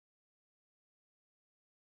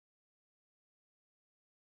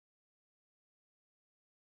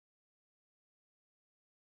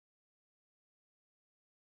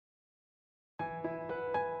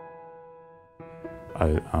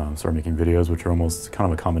I started making videos, which are almost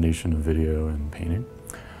kind of a combination of video and painting.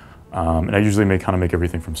 And I usually make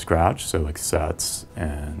everything from scratch, so like sets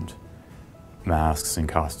and masks and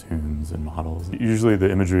costumes and models. Usually the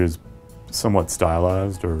imagery is somewhat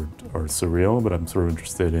stylized or surreal, but I'm sort of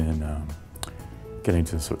interested in getting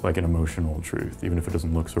to sort of like an emotional truth. Even if it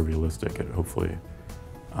doesn't look so realistic, it hopefully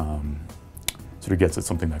sort of gets at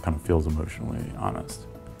something that kind of feels emotionally honest.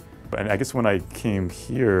 And I guess when I came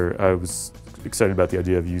here, I was excited about the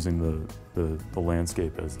idea of using the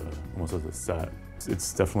landscape as almost as a set.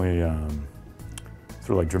 It's definitely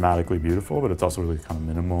sort of like dramatically beautiful, but it's also really kind of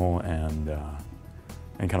minimal and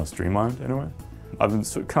kind of streamlined in a way. I've been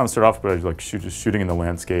kind of started off by like just shooting in the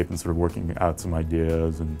landscape and sort of working out some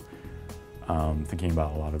ideas and thinking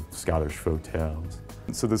about a lot of Scottish folk tales.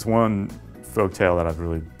 So this one folk tale that I've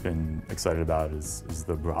really been excited about is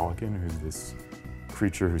the Brolican, who's this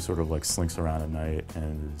creature who sort of like slinks around at night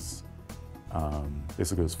and is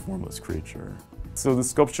basically this formless creature. So the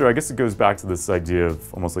sculpture, I guess it goes back to this idea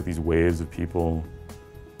of almost like these waves of people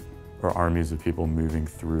or armies of people moving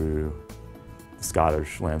through the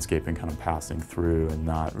Scottish landscape and kind of passing through and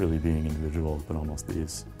not really being individuals, but almost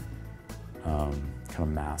these kind of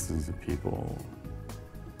masses of people.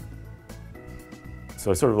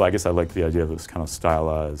 So I guess I like the idea of this kind of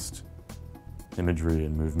stylized imagery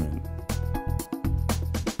and movement.